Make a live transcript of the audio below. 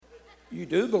You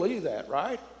do believe that,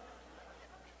 right?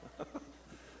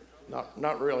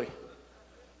 Not really.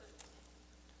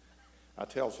 I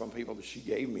tell some people that she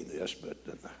gave me this, but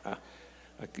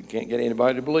I can't get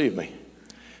anybody to believe me.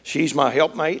 She's my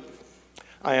helpmate.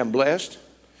 I am blessed.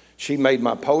 She made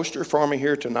my poster for me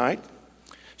here tonight.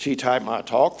 She typed my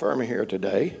talk for me here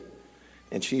today.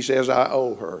 And she says I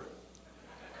owe her.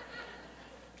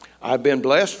 I've been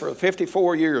blessed for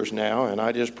 54 years now, and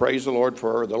I just praise the Lord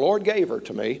for her. The Lord gave her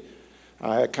to me.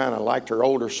 I kind of liked her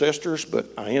older sisters, but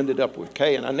I ended up with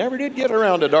Kay, and I never did get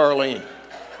around to Darlene.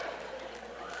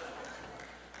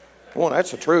 Well,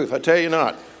 that's the truth, I tell you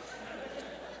not.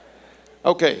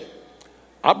 Okay,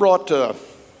 I brought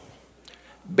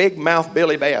Big Mouth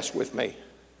Billy Bass with me.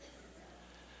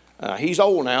 He's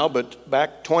old now, but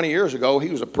back 20 years ago, he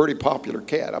was a pretty popular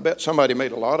cat. I bet somebody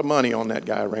made a lot of money on that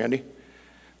guy, Randy.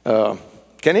 Can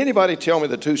anybody tell me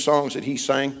the two songs that he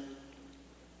sang?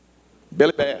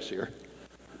 Billy Bass here.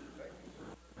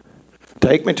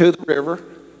 Take Me to the River.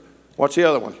 What's the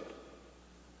other one?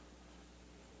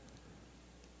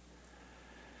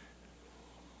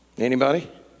 Anybody?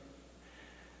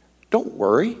 Don't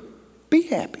worry, be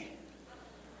happy.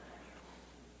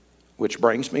 Which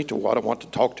brings me to what I want to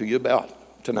talk to you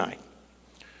about tonight.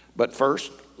 But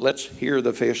first, let's hear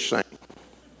the fish sing.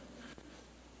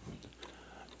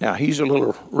 Now, he's a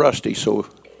little rusty, so...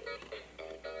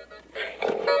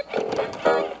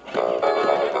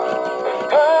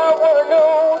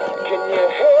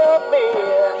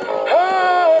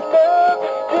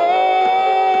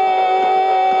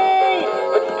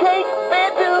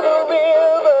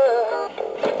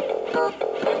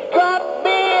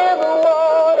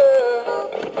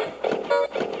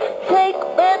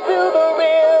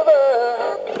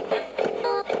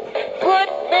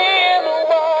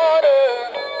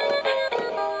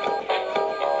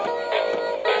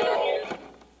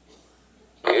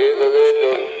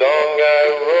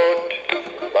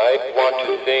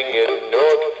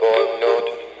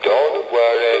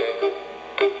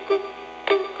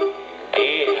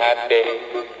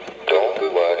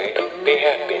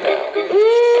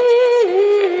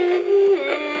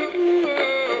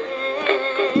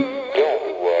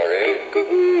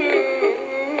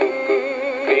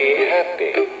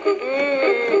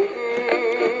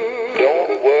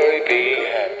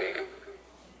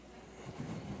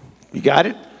 You got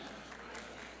it?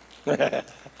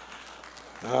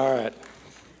 All right.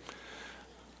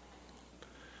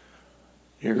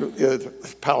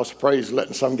 The Palace of Praise is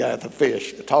letting some guy at the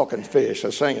fish, a talking fish,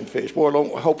 a singing fish. Boy,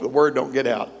 I hope the word don't get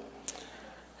out.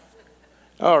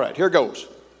 All right, here goes.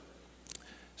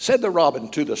 Said the robin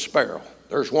to the sparrow,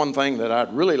 there's one thing that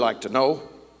I'd really like to know.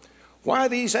 Why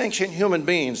these ancient human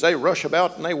beings, they rush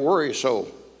about and they worry so.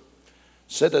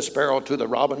 Said the sparrow to the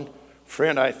robin,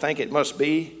 friend, I think it must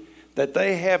be that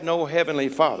they have no heavenly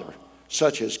Father,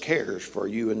 such as cares for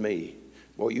you and me.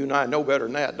 Well, you and I know better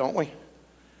than that, don't we?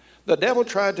 The devil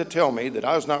tried to tell me that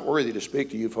I was not worthy to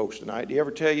speak to you folks tonight. Do you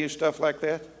ever tell you stuff like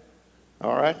that?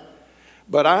 All right.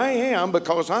 But I am,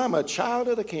 because I'm a child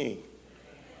of the King.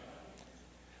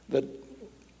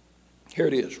 Here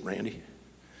it is, Randy.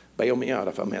 Bail me out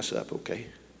if I mess up, okay?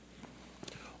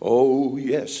 Oh,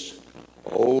 yes.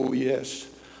 Oh, yes.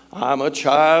 I'm a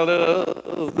child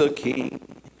of the King.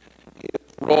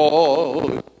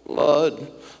 Royal blood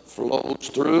flows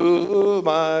through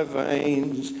my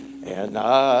veins, and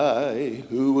I,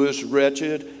 who was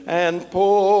wretched and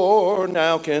poor,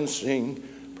 now can sing,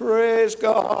 praise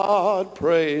God,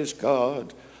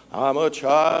 I'm a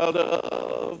child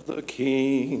of the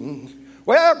King.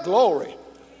 Well, glory,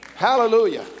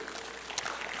 hallelujah.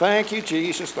 Thank you,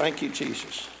 Jesus, thank you,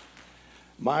 Jesus.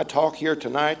 My talk here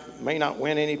tonight may not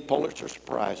win any Pulitzer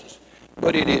prizes,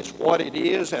 but it is what it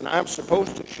is, and I'm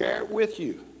supposed to share it with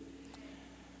you.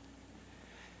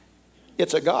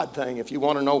 It's a God thing if you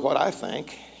want to know what I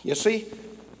think. You see,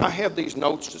 I have these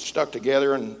notes that stuck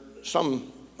together, and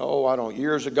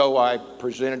years ago I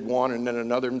presented one, and then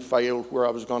another one failed, where I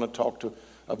was going to talk to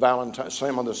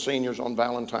some of the seniors on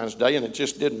Valentine's Day, and it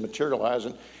just didn't materialize.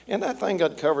 And that thing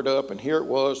got covered up, and here it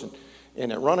was,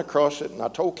 and it run across it, and I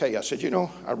told Kay, I said,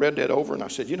 I read that over, and I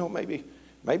said,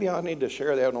 maybe I need to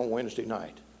share that on Wednesday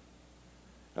night.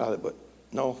 But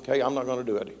no, Kay, I'm not going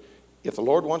to do it. If the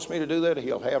Lord wants me to do that,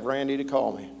 he'll have Randy to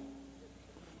call me.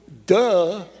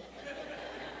 Duh.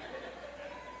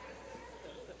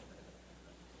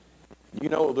 You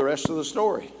know the rest of the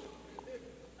story.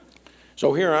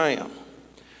 So here I am.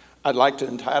 I'd like to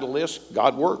entitle this,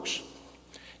 God Works.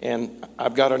 And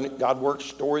I've got a God Works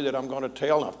story that I'm going to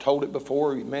tell, and I've told it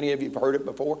before. Many of you have heard it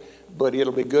before, but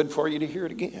it'll be good for you to hear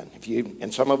it again.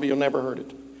 And some of you have never heard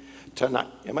it. Tonight,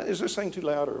 is this thing too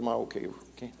loud or am I okay?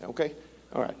 Okay?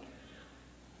 All right.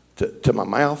 To my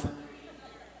mouth?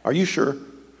 Are you sure?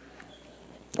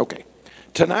 Okay.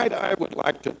 Tonight I would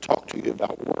like to talk to you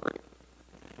about worry,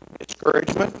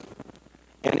 discouragement,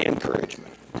 and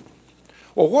encouragement.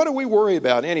 Well, what do we worry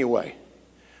about anyway?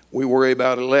 We worry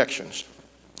about elections,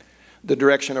 the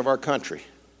direction of our country,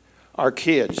 our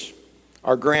kids,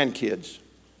 our grandkids,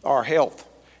 our health.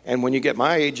 And when you get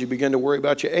my age, you begin to worry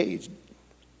about your age.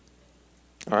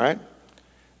 All right?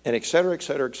 And et cetera, et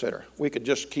cetera, et cetera. We could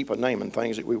just keep naming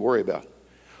things that we worry about.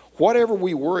 Whatever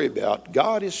we worry about,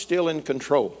 God is still in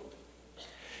control.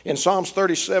 In Psalms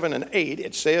 37:8,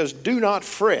 it says, "Do not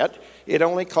fret, it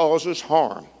only causes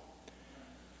harm."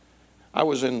 I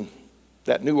was in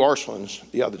that New Orleans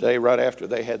the other day, right after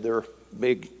they had their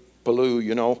big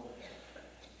Paloo,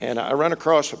 and I ran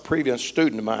across a previous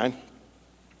student of mine,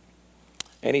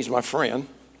 and he's my friend,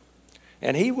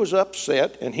 and he was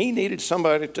upset, and he needed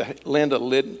somebody to lend a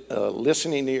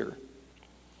listening ear.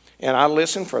 And I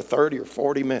listened for 30 or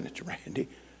 40 minutes, Randy.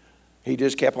 He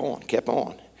just kept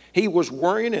on. He was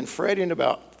worrying and fretting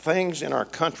about things in our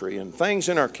country and things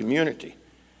in our community.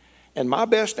 And my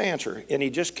best answer, and he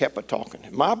just kept talking,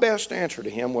 my best answer to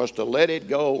him was to let it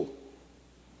go.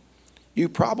 You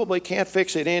probably can't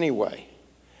fix it anyway,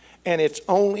 and it's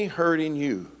only hurting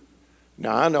you.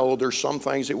 Now, I know there's some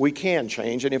things that we can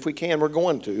change, and if we can, we're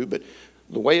going to, but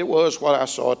the way it was, what I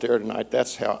saw it there tonight,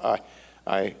 that's how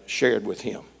I shared with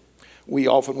him. We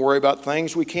often worry about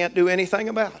things we can't do anything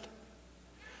about.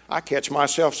 I catch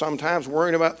myself sometimes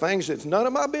worrying about things that's none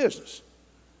of my business.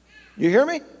 You hear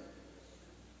me?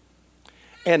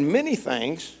 And many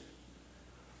things,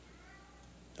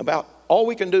 about all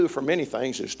we can do for many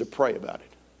things is to pray about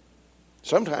it.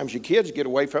 Sometimes your kids get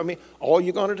away from me. All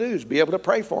you're going to do is be able to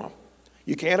pray for them.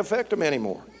 You can't affect them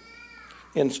anymore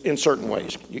in certain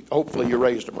ways. Hopefully you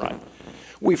raised them right.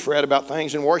 We fret about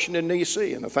things in Washington,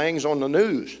 D.C. and the things on the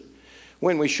news,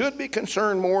 when we should be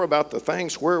concerned more about the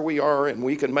things where we are and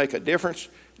we can make a difference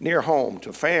near home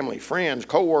to family, friends,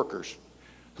 co-workers,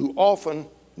 who often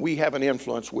we have an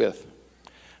influence with.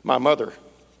 My mother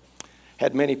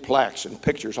had many plaques and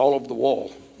pictures all over the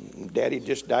wall. Daddy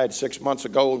just died 6 months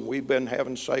ago, and we've been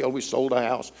having sale. We sold a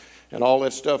house, and all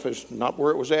that stuff is not where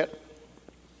it was at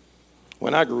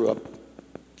when I grew up.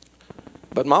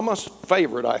 But Mama's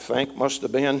favorite, I think, must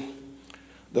have been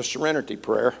the Serenity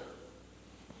Prayer.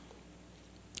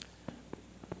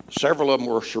 Several of them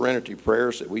were Serenity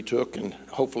prayers that we took, and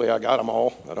hopefully I got them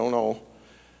all. I don't know.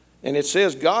 And it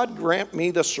says, "God grant me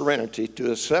the serenity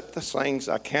to accept the things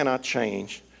I cannot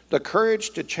change, the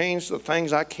courage to change the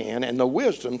things I can, and the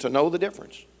wisdom to know the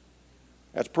difference."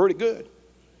 That's pretty good.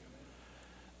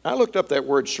 I looked up that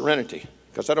word serenity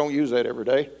because I don't use that every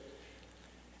day.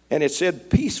 And it said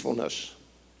peacefulness,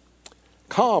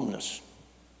 calmness,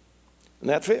 and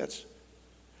that fits.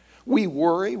 We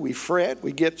worry, we fret,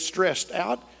 we get stressed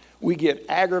out, we get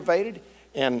aggravated.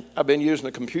 And I've been using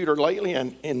the computer lately,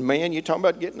 and man, you talking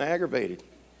about getting aggravated.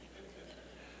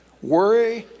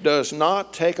 Worry does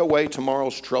not take away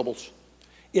tomorrow's troubles.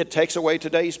 It takes away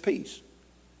today's peace.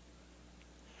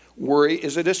 Worry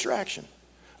is a distraction,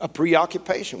 a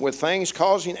preoccupation with things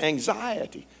causing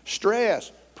anxiety,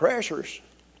 stress, pressures.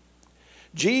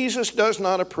 Jesus does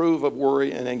not approve of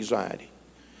worry and anxiety.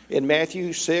 In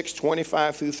Matthew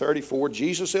 6:25-34,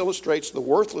 Jesus illustrates the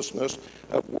worthlessness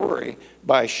of worry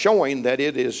by showing that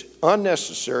it is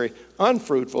unnecessary,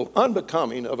 unfruitful,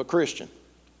 unbecoming of a Christian.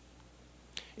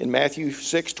 In Matthew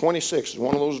 6:26 is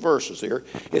one of those verses here.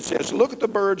 It says, "Look at the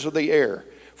birds of the air,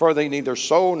 for they neither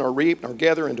sow nor reap nor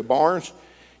gather into barns,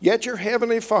 yet your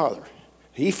heavenly Father,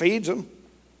 He feeds them.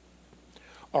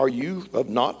 Are you of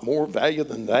not more value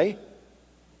than they?"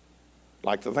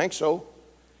 Like to think so.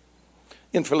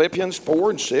 In Philippians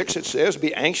 4:6, it says,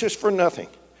 "Be anxious for nothing,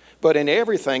 but in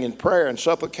everything in prayer and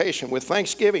supplication with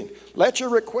thanksgiving, let your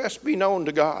requests be known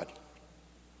to God."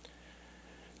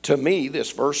 To me,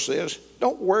 this verse says,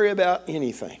 don't worry about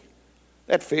anything.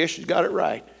 That fish has got it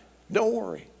right. Don't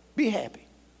worry. Be happy.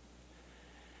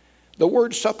 The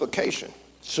word supplication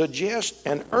suggests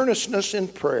an earnestness in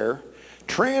prayer,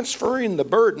 transferring the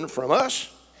burden from us,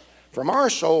 from our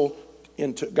soul,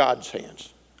 into God's hands.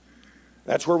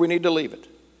 That's where we need to leave it.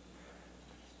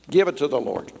 Give it to the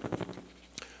Lord.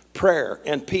 Prayer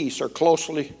and peace are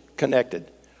closely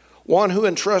connected. One who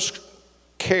entrusts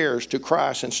cares to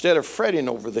Christ instead of fretting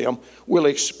over them will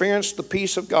experience the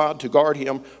peace of God to guard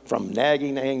him from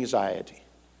nagging anxiety.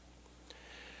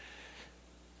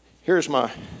 Here's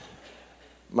my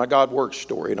God works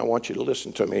story, and I want you to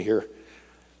listen to me here.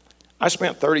 I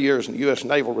spent 30 years in the U.S.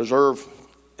 Naval Reserve,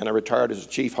 and I retired as a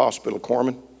chief hospital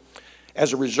corpsman.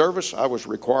 As a reservist, I was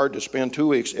required to spend 2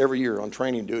 weeks every year on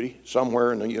training duty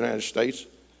somewhere in the United States.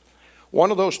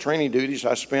 One of those training duties,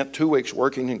 I spent 2 weeks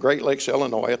working in Great Lakes,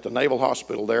 Illinois at the Naval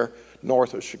Hospital there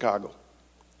north of Chicago.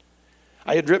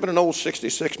 I had driven an old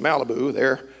 66 Malibu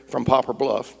there from Poplar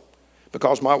Bluff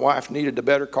because my wife needed a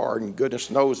better car, and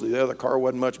goodness knows the other car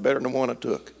wasn't much better than the one I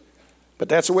took. But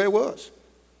that's the way it was.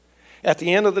 At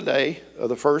the end of the day of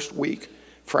the first week,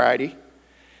 Friday,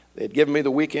 they'd given me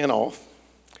the weekend off,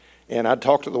 and I'd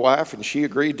talked to the wife, and she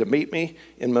agreed to meet me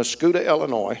in Mascoutah,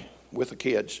 Illinois with the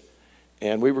kids.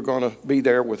 And we were going to be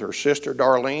there with her sister,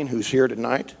 Darlene, who's here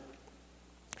tonight.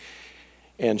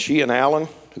 And she and Alan,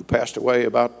 who passed away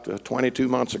about 22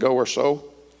 months ago or so,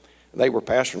 they were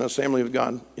pastoring an Assembly of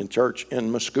God in church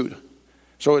in Mascoutah.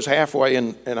 So it was halfway,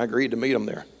 and I agreed to meet them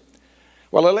there.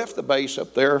 Well, I left the base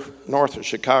up there north of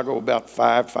Chicago about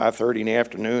 5:30 in the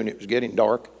afternoon. It was getting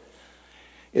dark.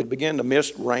 It began to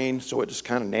mist, rain, so it was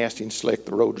kind of nasty and slick.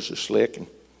 The road was just slick. And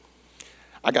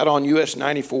I got on US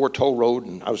 94 toll road,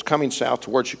 and I was coming south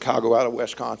towards Chicago out of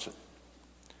Wisconsin.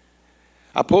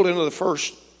 I pulled into the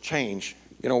first change,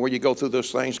 where you go through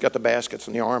those things, got the baskets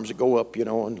and the arms that go up,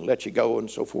 and let you go and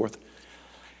so forth.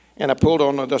 And I pulled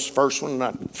on this first one, and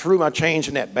I threw my change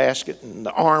in that basket, and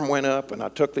the arm went up, and I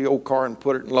took the old car and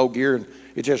put it in low gear, and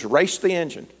it just raced the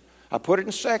engine. I put it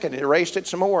in second, and it raced it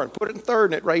some more, and put it in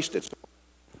third, and it raced it some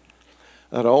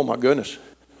more. I thought, oh my goodness,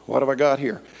 what have I got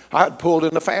here? I had pulled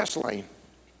in the fast lane.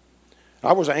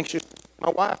 I was anxious for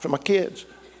my wife and my kids.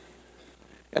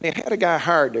 And they had a guy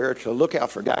hired there to look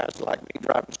out for guys like me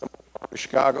driving somewhere to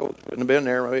Chicago. Couldn't have been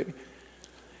there maybe.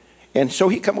 And so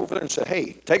he come over there and said,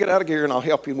 hey, take it out of gear and I'll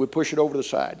help you. And we push it over the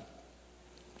side.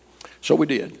 So we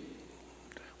did.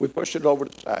 We pushed it over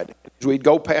the side. As we'd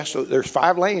go past, there's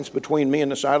 5 lanes between me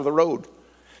and the side of the road.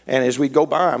 And as we'd go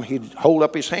by him, he'd hold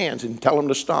up his hands and tell them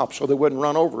to stop so they wouldn't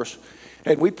run over us.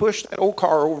 And we pushed that old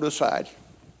car over the side.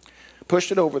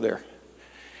 Pushed it over there.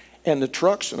 And the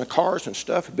trucks and the cars and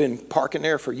stuff had been parking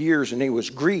there for years, and there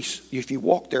was grease. If you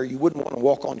walked there, you wouldn't want to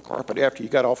walk on the carpet after you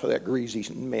got off of that greasy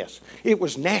mess. It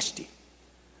was nasty.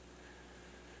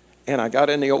 And I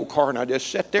got in the old car, and I just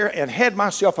sat there and had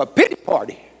myself a pity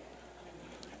party.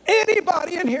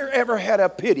 Anybody in here ever had a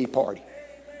pity party?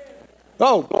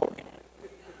 Oh, glory.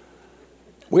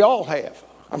 We all have,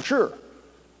 I'm sure.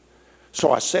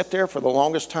 So I sat there for the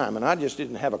longest time, and I just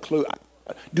didn't have a clue.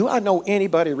 Do I know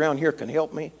anybody around here can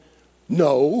help me?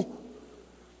 No.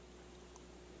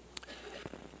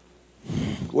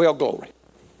 Well, glory.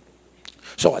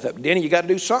 So I thought, Denny, you got to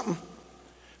do something.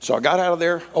 So I got out of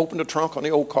there, opened the trunk on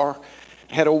the old car,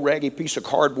 had an old raggy piece of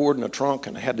cardboard in the trunk,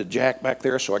 and I had the jack back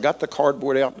there. So I got the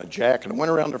cardboard out in the jack, and I went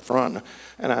around the front,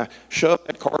 and I shoved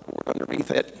that cardboard underneath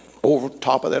that, over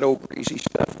top of that old greasy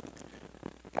stuff.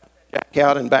 Jack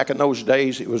out, and back in those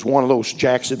days, it was one of those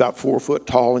jacks about 4 foot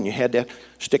tall, and you had to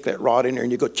stick that rod in there,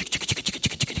 and you go, chick, chick, chick, chick,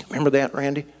 chick, chick. Remember that,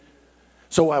 Randy?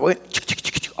 So I went chick, chick,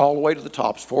 chick, chick, all the way to the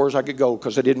top, as far as I could go,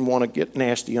 because I didn't want to get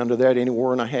nasty under that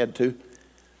anywhere, and I had to.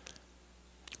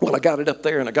 Well, I got it up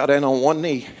there, and I got in on one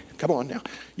knee. Come on now.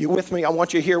 You with me? I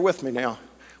want you here with me now.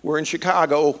 We're in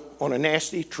Chicago on a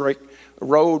nasty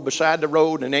road, beside the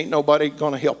road, and ain't nobody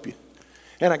going to help you.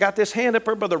 And I got this hand up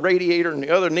there by the radiator and the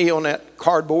other knee on that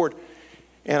cardboard.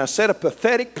 And I said a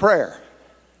pathetic prayer.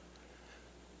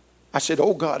 I said,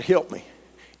 oh, God, help me.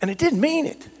 And I didn't mean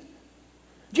it.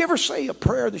 Did you ever say a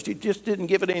prayer that you just didn't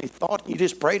give it any thought and you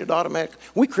just prayed it automatically?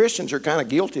 We Christians are kind of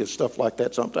guilty of stuff like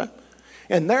that sometimes.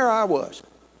 And there I was.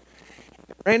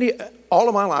 Randy, all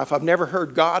of my life, I've never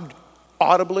heard God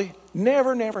audibly.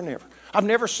 Never, never, never. I've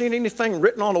never seen anything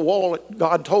written on a wall that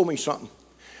God told me something.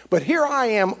 But here I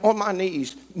am on my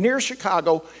knees near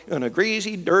Chicago in a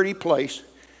greasy, dirty place.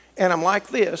 And I'm like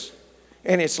this.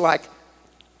 And it's like,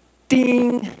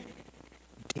 ding,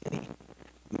 ding.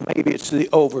 Maybe it's the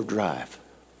overdrive.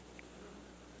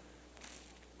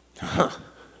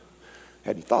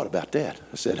 Hadn't thought about that.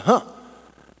 I said,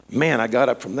 Man, I got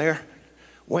up from there,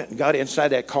 went and got inside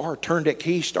that car, turned that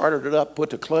key, started it up, put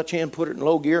the clutch in, put it in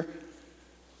low gear,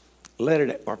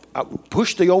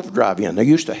 pushed the overdrive in. They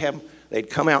used to have them, they'd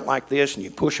come out like this, and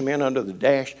you push them in under the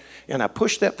dash. And I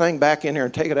pushed that thing back in there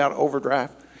and take it out of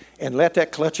overdrive and let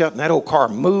that clutch out, and that old car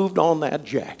moved on that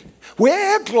jack.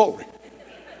 Well, glory.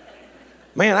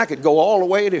 Man, I could go all the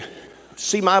way to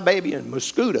see my baby in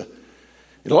Mascoutah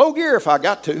in low gear if I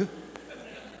got to.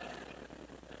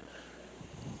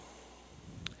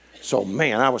 So,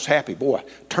 man, I was happy. Boy,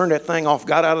 turned that thing off,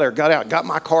 got out of there, got out, got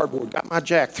my cardboard, got my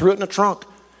jack, threw it in the trunk,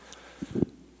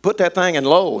 put that thing in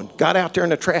low, and got out there in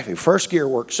the traffic. First gear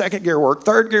worked, second gear worked,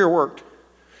 third gear worked.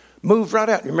 Moved right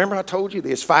out. Remember I told you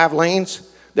there's 5 lanes?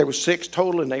 There was 6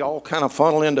 total, and they all kind of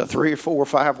funnel into 3 or 4 or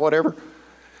 5, whatever.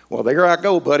 Well, there I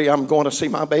go, buddy. I'm going to see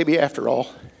my baby after all.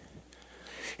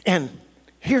 And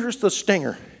here's the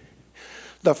stinger.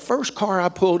 The first car I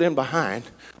pulled in behind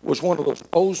was one of those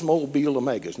Oldsmobile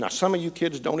Omegas. Now, some of you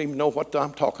kids don't even know what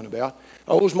I'm talking about.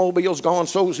 Oldsmobile's gone,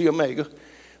 so's the Omega.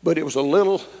 But it was a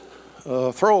little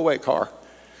throwaway car.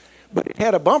 But it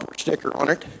had a bumper sticker on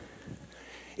it.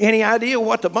 Any idea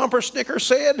what the bumper sticker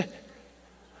said?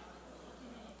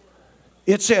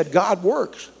 It said, God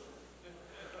works.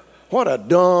 What a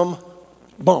dumb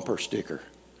bumper sticker.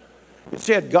 It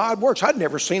said, God works. I'd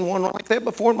never seen one like that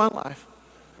before in my life.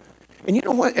 And you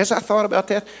know what? As I thought about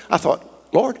that, I thought,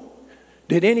 Lord,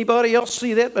 did anybody else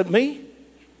see that but me?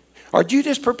 Or did you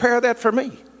just prepare that for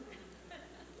me?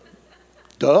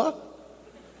 Duh.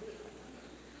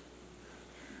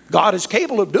 God is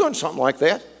capable of doing something like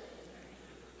that.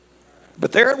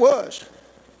 But there it was.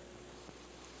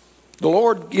 The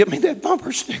Lord gave me that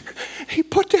bumper sticker. He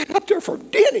put that up there for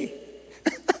Denny.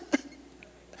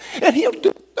 And he'll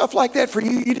do stuff like that for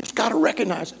you. You just got to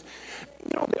recognize it.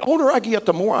 You know, the older I get,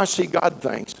 the more I see God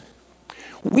things.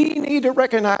 We need to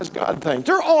recognize God things.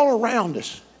 They're all around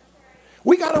us.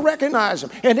 We got to recognize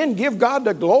them and then give God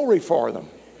the glory for them.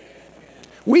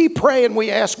 We pray and we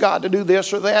ask God to do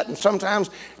this or that, and sometimes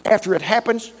after it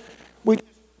happens, we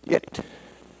get it.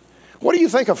 What do you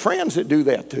think of friends that do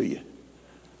that to you?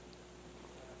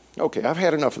 Okay, I've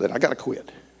had enough of that. I got to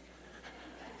quit.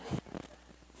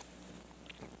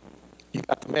 You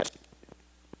got the message.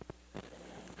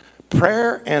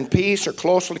 Prayer and peace are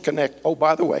closely connected. Oh,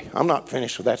 by the way, I'm not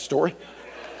finished with that story.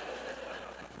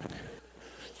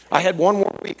 I had one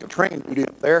more week of training duty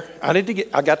up there. I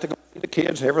got to go see the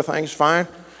kids. Everything's fine.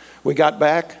 We got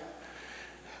back.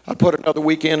 I put another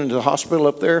weekend into the hospital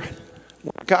up there.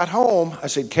 When I got home, I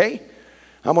said, Kay,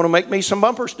 I'm going to make me some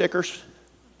bumper stickers.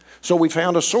 So we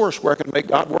found a source where I could make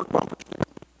God work bumper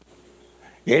stickers.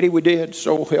 Eddie, we did.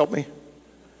 So help me.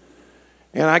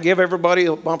 And I give everybody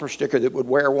a bumper sticker that would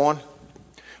wear one.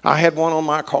 I had one on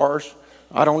my cars.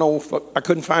 I don't know if I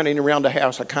couldn't find any around the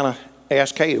house. I kind of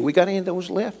asked Kay, we got any of those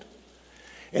left?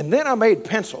 And then I made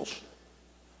pencils.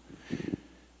 And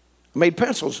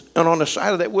on the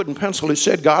side of that wooden pencil, it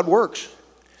said, God works.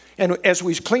 And as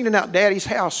we was cleaning out Daddy's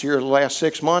house here the last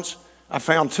 6 months, I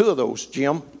found 2 of those,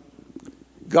 Jim.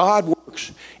 God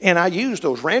works. And I used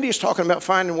those. Randy is talking about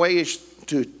finding ways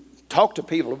to talk to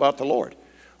people about the Lord.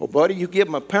 Well, buddy, you give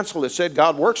them a pencil that said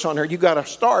God works on there, you got to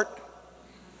start.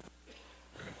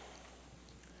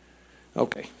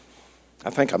 Okay. I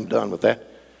think I'm done with that.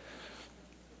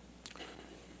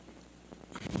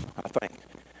 I think.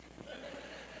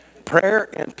 Prayer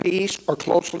and peace are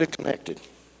closely connected.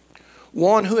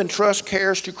 One who entrusts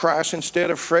cares to Christ instead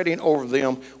of fretting over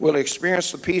them will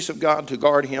experience the peace of God to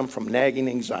guard him from nagging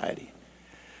anxiety.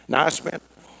 Now,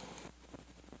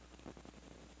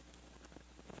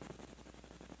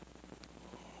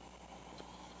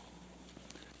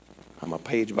 I'm a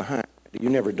page behind. You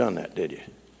never done that, did you?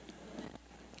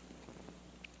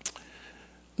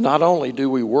 Not only do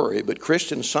we worry, but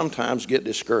Christians sometimes get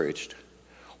discouraged.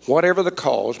 Whatever the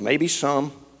cause, maybe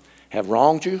some have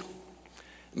wronged you,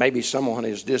 maybe someone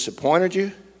has disappointed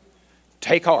you.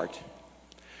 Take heart.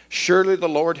 Surely the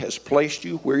Lord has placed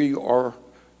you where you are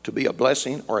to be a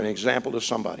blessing or an example to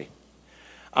somebody.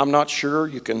 I'm not sure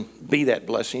you can be that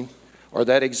blessing or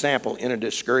that example in a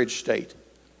discouraged state.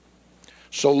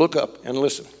 So look up and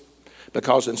listen,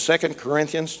 because in 2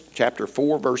 Corinthians chapter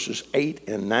 4, verses 8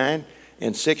 and 9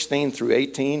 and 16 through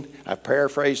 18, I've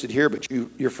paraphrased it here, but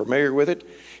you're familiar with it.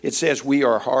 It says, we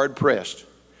are hard pressed,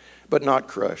 but not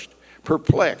crushed,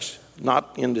 perplexed,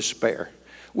 not in despair.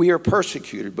 We are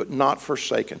persecuted, but not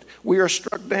forsaken. We are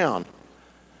struck down,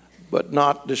 but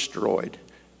not destroyed.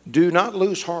 Do not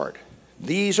lose heart.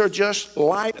 These are just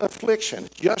light afflictions,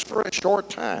 just for a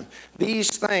short time.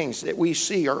 These things that we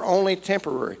see are only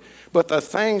temporary, but the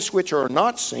things which are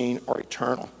not seen are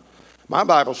eternal. My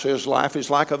Bible says life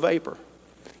is like a vapor.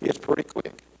 It's pretty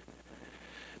quick.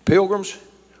 Pilgrims,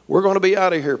 we're going to be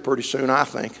out of here pretty soon, I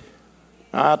think.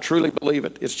 I truly believe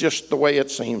it. It's just the way it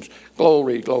seems.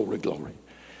 Glory, glory, glory.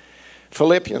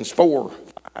 Philippians 4,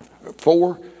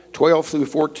 12 through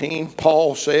 14,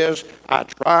 Paul says, I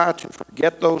try to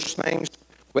forget those things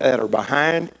that are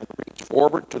behind and reach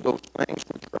forward to those things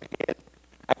which are ahead.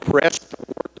 I press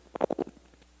toward the goal.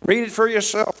 Read it for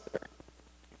yourself there.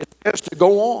 It says to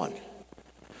go on.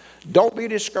 Don't be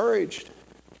discouraged.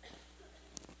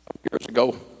 Years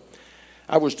ago,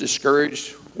 I was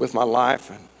discouraged with my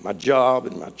life and my job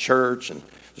and my church and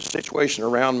the situation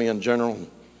around me in general.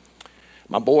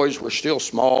 My boys were still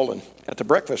small, and at the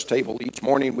breakfast table each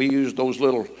morning we used those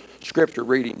little scripture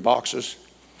reading boxes.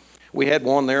 We had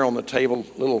one there on the table,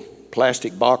 little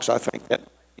plastic box. I think that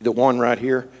the one right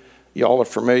here. Y'all are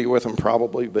familiar with them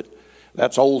probably, but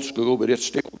that's old school, but it's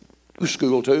still new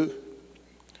school too.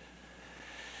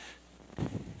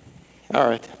 All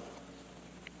right.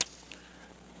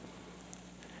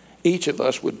 Each of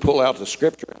us would pull out the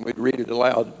scripture and we'd read it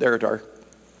aloud there at our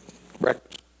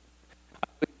breakfast.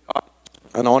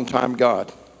 An on-time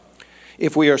God.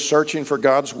 If we are searching for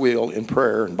God's will in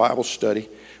prayer and Bible study,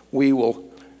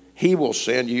 He will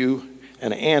send you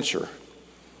an answer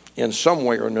in some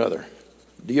way or another.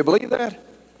 Do you believe that?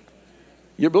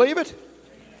 You believe it?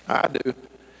 I do.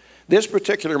 This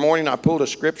particular morning, I pulled a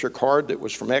scripture card that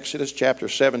was from Exodus chapter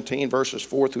 17, verses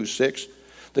 4 through 6.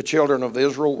 The children of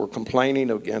Israel were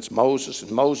complaining against Moses,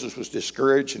 and Moses was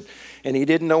discouraged, and he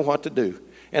didn't know what to do.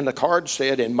 And the card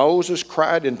said, "And Moses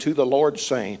cried unto the Lord,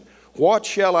 saying, What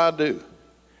shall I do?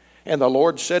 And the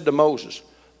Lord said to Moses,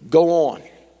 Go on."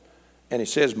 And it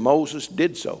says Moses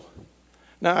did so.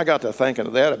 Now, I got to thinking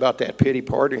of that, about that pity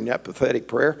party and that pathetic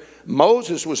prayer.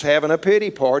 Moses was having a pity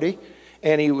party,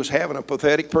 and he was having a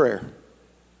pathetic prayer.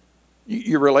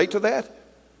 You relate to that?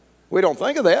 We don't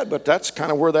think of that, but that's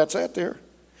kind of where that's at there.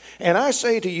 And I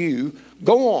say to you,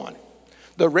 go on.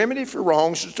 The remedy for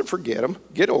wrongs is to forget them,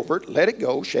 get over it, let it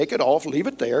go, shake it off, leave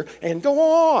it there, and go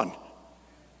on.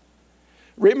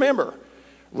 Remember,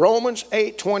 Romans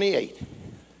 8:28.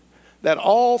 That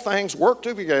all things work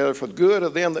together for the good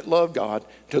of them that love God,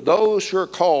 to those who are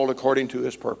called according to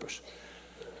His purpose.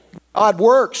 God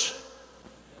works.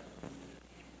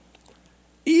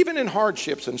 Even in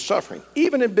hardships and suffering,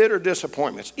 even in bitter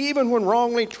disappointments, even when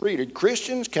wrongly treated,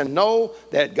 Christians can know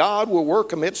that God will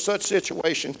work amidst such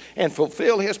situations and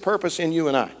fulfill His purpose in you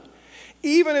and I.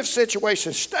 Even if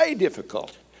situations stay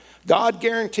difficult, God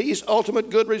guarantees ultimate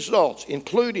good results,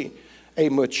 including a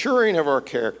maturing of our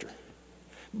character.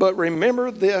 But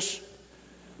remember this,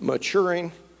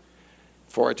 maturing,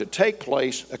 for it to take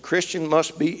place, a Christian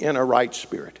must be in a right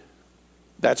spirit.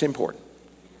 That's important.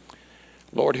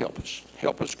 Lord, help us.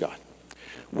 Help us, God.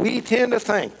 We tend to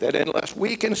think that unless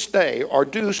we can stay or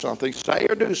do something, say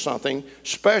or do something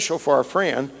special for our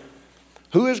friend,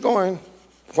 what's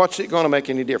it going to make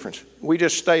any difference? We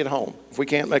just stay at home if we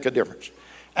can't make a difference.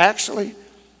 Actually,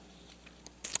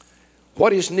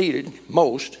 what is needed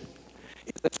most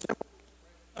is the simple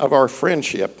of our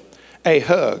friendship, a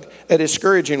hug, a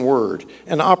discouraging word,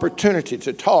 an opportunity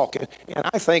to talk, and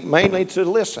I think mainly to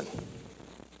listen.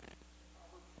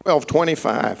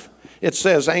 12:25, it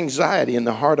says, anxiety in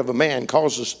the heart of a man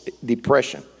causes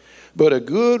depression, but a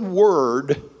good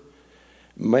word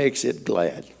makes it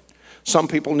glad. Some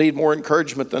people need more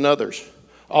encouragement than others.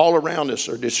 All around us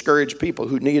are discouraged people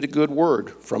who need a good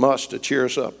word from us to cheer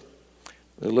us up.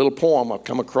 A little poem I've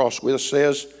come across with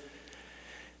says,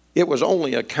 it was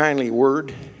only a kindly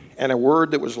word, and a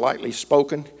word that was lightly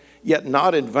spoken, yet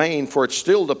not in vain, for it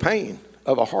stilled the pain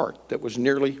of a heart that was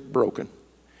nearly broken.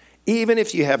 Even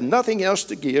if you have nothing else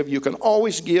to give, you can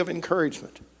always give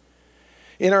encouragement.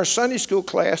 In our Sunday school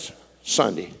class,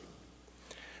 Sunday,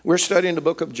 we're studying the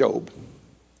book of Job.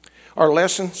 Our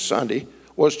lesson Sunday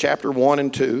was chapter 1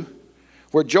 and 2,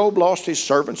 where Job lost his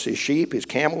servants, his sheep, his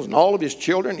camels, and all of his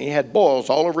children. He had boils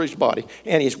all over his body.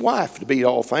 And his wife, to beat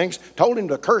all things, told him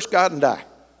to curse God and die.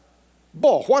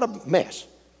 Boy, what a mess.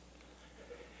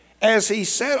 As he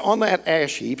sat on that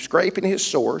ash heap, scraping his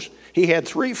sores, he had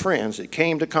 3 friends that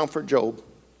came to comfort Job.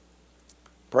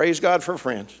 Praise God for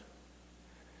friends.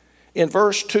 In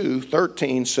verse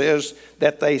 2:13 says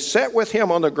that they sat with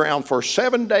him on the ground for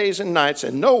 7 days and nights,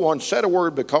 and no one said a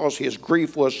word because his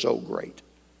grief was so great.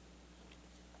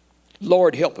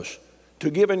 Lord, help us to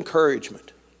give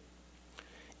encouragement,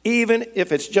 even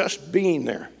if it's just being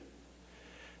there.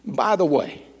 By the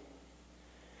way,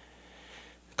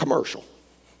 commercial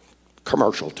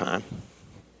time.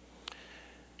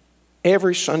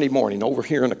 Every Sunday morning over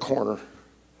here in the corner,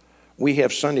 we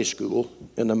have Sunday school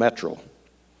in the Metro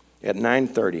at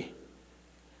 9:30.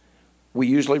 We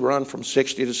usually run from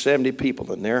 60 to 70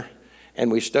 people in there,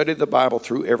 and we study the Bible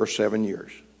through every 7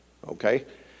 years, okay?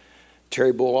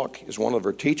 Terry Bullock is one of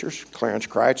our teachers. Clarence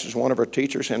Kreitz is one of our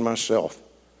teachers, and myself.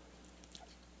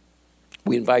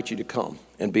 We invite you to come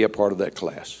and be a part of that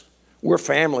class. We're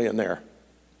family in there.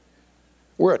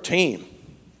 We're a team.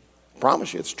 I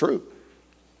promise you, it's true.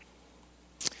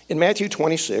 In Matthew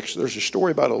 26, there's a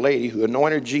story about a lady who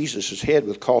anointed Jesus' head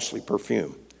with costly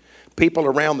perfume. People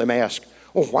around them ask,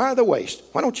 well, why the waste?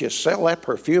 Why don't you sell that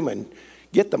perfume and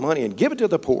get the money and give it to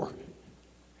the poor?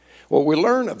 Well, we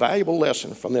learn a valuable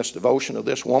lesson from this devotion of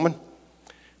this woman.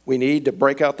 We need to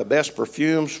break out the best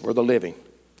perfumes for the living.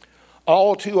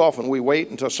 All too often we wait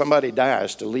until somebody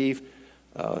dies to leave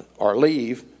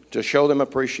to show them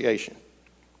appreciation.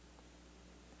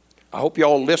 I hope you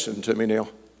all listen to me now.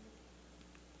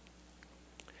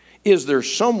 Is there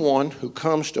someone who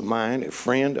comes to mind, a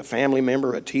friend, a family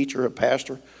member, a teacher, a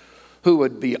pastor, who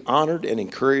would be honored and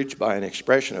encouraged by an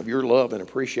expression of your love and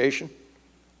appreciation?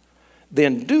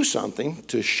 Then do something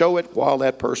to show it while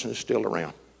that person is still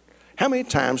around. How many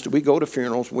times do we go to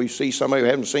funerals and we see somebody we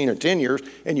haven't seen in 10 years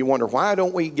and you wonder, why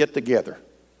don't we get together?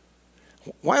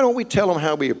 Why don't we tell them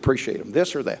how we appreciate them,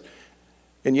 this or that?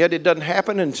 And yet it doesn't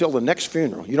happen until the next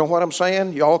funeral. You know what I'm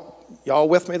saying? Y'all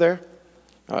with me there?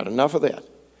 All right, enough of that.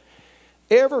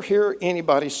 Ever hear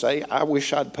anybody say, I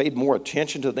wish I'd paid more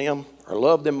attention to them or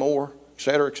loved them more, et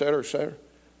cetera, et cetera, et cetera?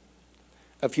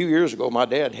 A few years ago, my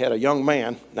dad had a young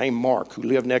man named Mark who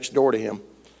lived next door to him.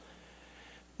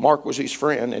 Mark was his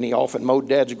friend, and he often mowed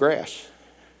Dad's grass.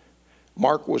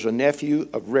 Mark was a nephew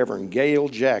of Reverend Gail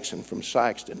Jackson from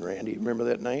Sykeston. Randy, you remember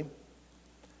that name?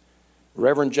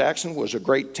 Reverend Jackson was a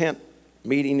great tent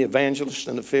meeting evangelist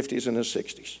in the 50s and the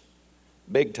 60s.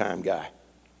 Big time guy.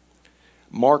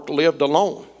 Mark lived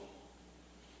alone,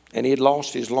 and he had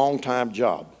lost his long-time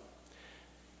job.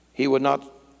 He could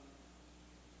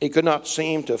not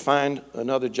seem to find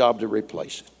another job to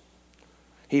replace it.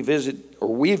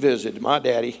 We visited my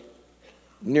daddy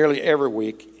nearly every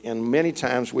week, and many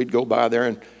times we'd go by there,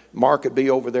 and Mark would be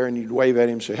over there, and you'd wave at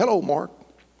him and say, hello, Mark.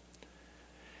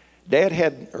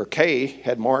 Kay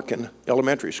had Mark in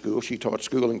elementary school. She taught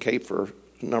school in Cape for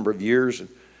a number of years,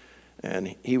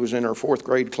 and he was in her 4th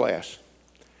grade class.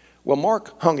 Well,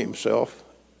 Mark hung himself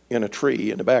in a tree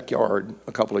in the backyard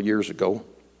a couple of years ago.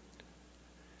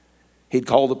 He'd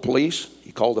called the police.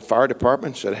 He called the fire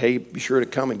department and said, hey, be sure to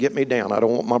come and get me down. I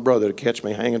don't want my brother to catch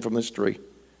me hanging from this tree.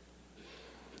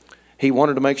 He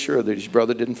wanted to make sure that his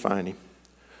brother didn't find him.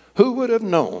 Who would have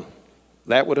known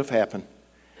that would have happened?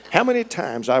 How many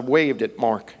times I've waved at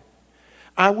Mark.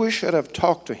 I wish I'd have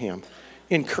talked to him,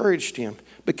 encouraged him,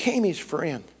 became his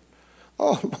friend.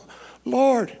 Oh,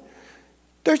 Lord,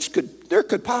 there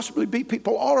could possibly be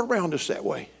people all around us that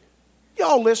way.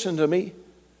 Y'all listen to me.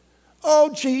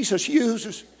 Oh, Jesus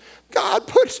uses. God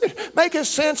puts it. Make us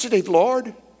sensitive,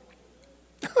 Lord.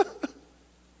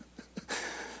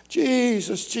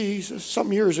 Jesus.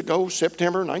 Some years ago,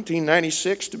 September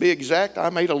 1996 to be exact, I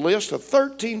made a list of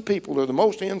 13 people who are the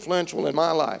most influential in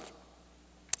my life.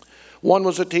 One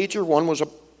was a teacher, one was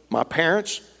my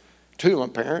parents, 2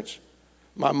 of my parents,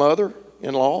 my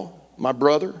mother-in-law, my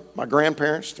brother, my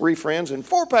grandparents, 3 friends, and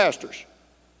 4 pastors.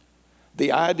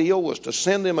 The ideal was to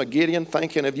send them a Gideon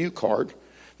thinking of you card.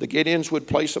 The Gideons would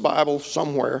place a Bible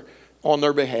somewhere on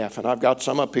their behalf. And I've got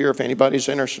some up here. If anybody's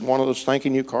interested in one of those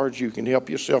thanking you cards, you can help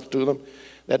yourself to them.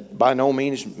 That by no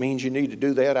means means you need to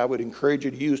do that. I would encourage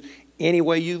you to use any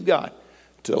way you've got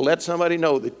to let somebody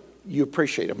know that you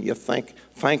appreciate them. You're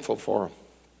thankful for them.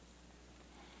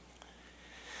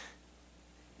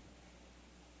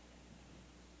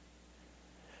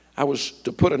 I was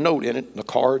to put a note in it, in a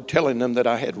card, telling them that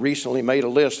I had recently made a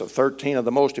list of 13 of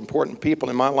the most important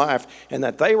people in my life and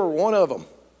that they were one of them.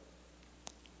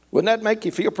 Wouldn't that make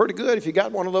you feel pretty good if you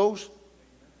got one of those?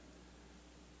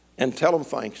 And tell them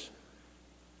thanks.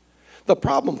 The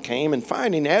problem came in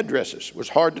finding addresses. Was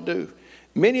hard to do.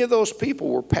 Many of those people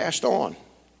were passed on,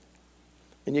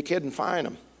 and you couldn't find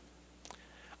them.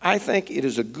 I think it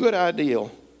is a good idea,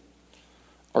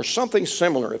 or something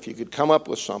similar, if you could come up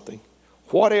with something,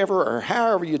 whatever or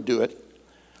however you do it,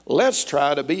 let's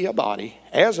try to be a body,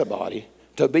 as a body,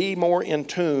 to be more in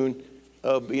tune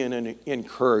of being an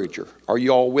encourager. Are you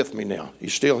all with me now? You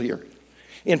still here?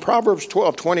 In Proverbs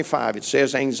 12:25, it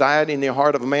says, anxiety in the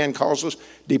heart of a man causes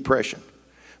depression,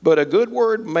 but a good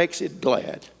word makes it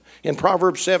glad. In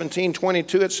Proverbs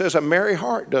 17:22, it says, a merry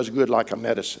heart does good like a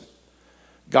medicine.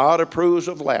 God approves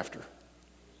of laughter.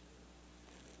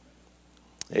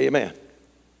 Amen.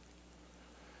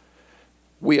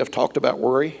 We have talked about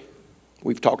worry.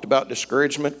 We've talked about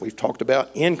discouragement. We've talked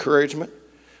about encouragement.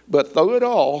 But through it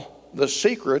all, the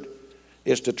secret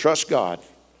is to trust God.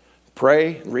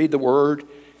 Pray and read the Word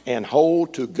and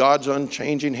hold to God's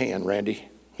unchanging hand, Randy.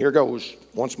 Here goes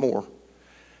once more.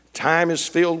 Time is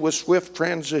filled with swift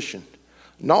transition.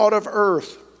 Naught of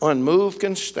earth unmoved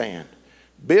can stand.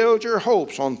 Build your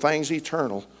hopes on things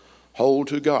eternal. Hold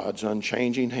to God's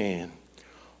unchanging hand.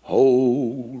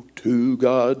 Hold to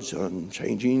God's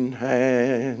unchanging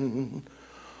hand.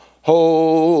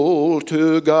 Hold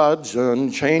to God's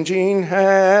unchanging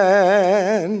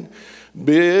hand.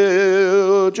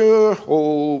 Build your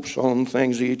hopes on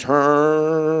things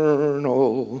eternal.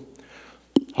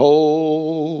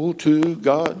 Hold to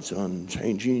God's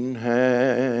unchanging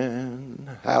hand.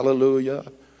 Hallelujah.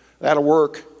 That'll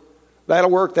work.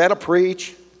 That'll work. That'll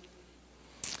preach.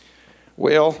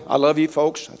 Well, I love you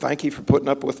folks. Thank you for putting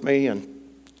up with me, and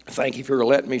thank you for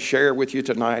letting me share with you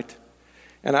tonight.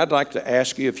 And I'd like to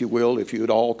ask you, if you will, if you would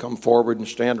all come forward and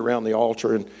stand around the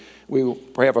altar, and we will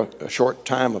have a short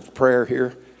time of prayer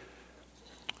here.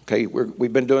 Okay,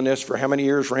 we've been doing this for how many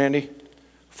years, Randy?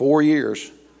 4 years.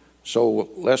 So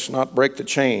let's not break the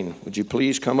chain. Would you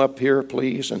please come up here,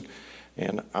 please?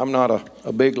 And I'm not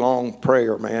a big, long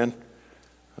prayer man.